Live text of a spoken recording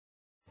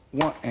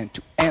1 and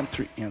 2 and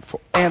 3 and 4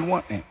 and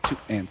 1 and 2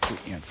 and 3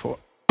 and 4.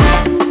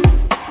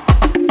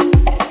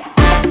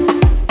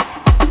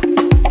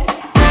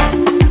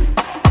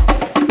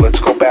 Let's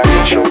go back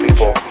and show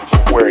people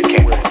where it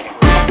came from.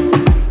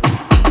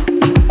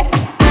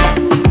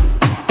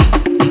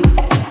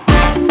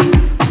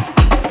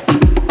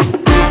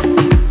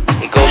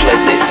 It goes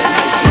like this,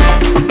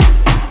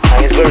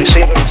 and it's very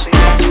simple.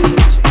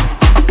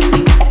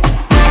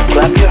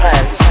 Clap your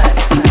hands.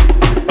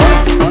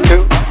 1,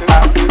 2,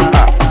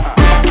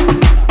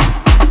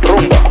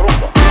 Rumba,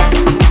 rumba,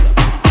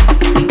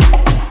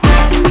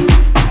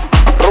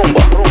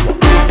 rumba, rumba.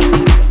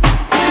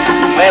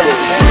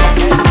 Melody.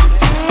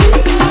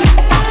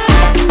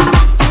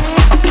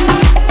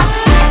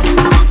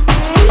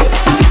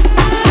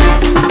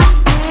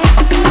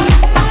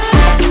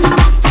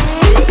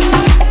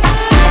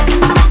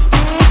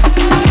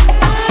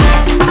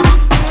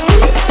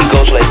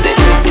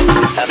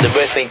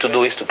 Thing to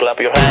do is to clap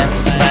your hands.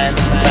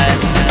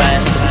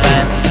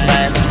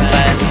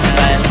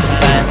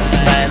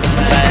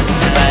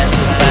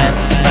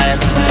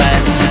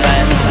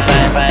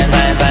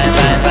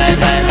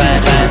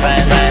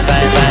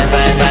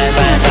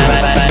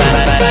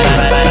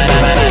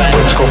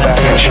 Let's go back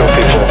and show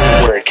people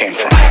where it came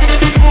from.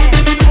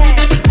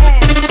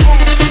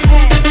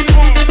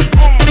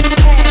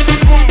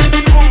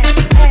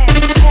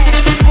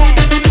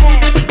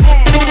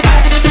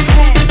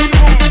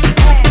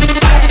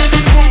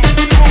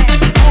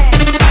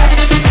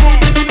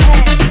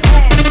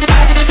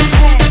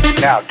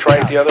 Now try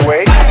it the other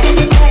way.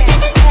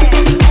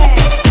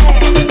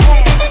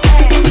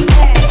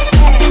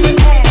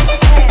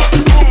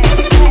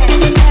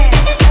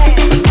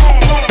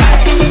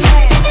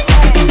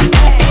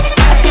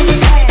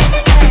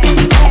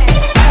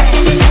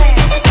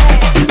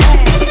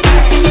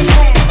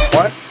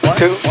 One,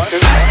 two.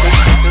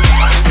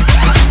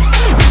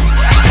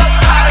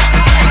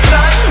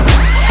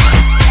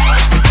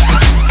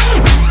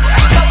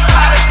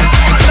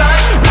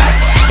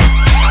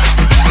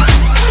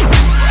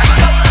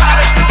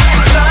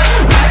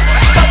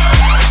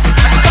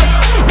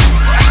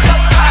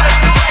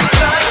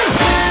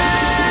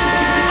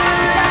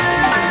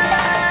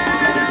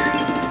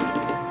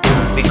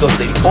 Because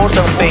the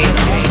important thing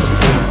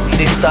in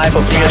this type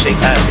of music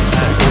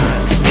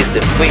is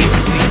the feel.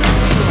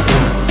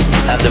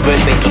 And the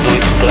best thing to do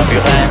is to clap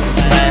your hands.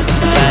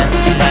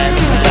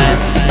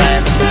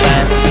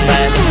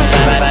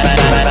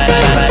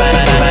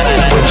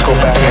 Let's go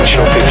back and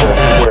show people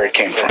where it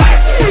came from.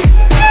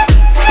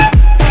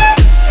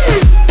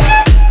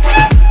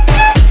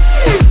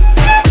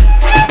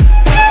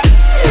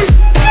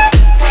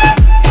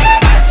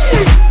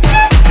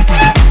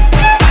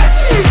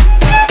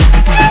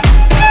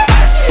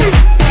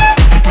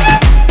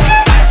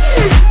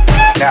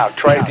 Now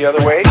try it the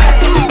other way.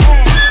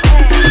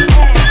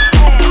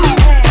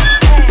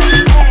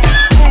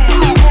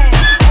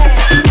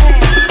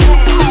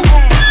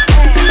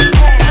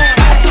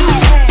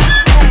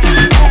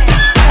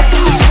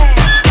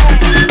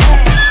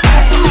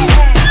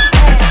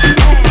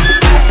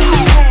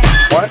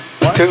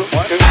 One,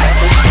 two.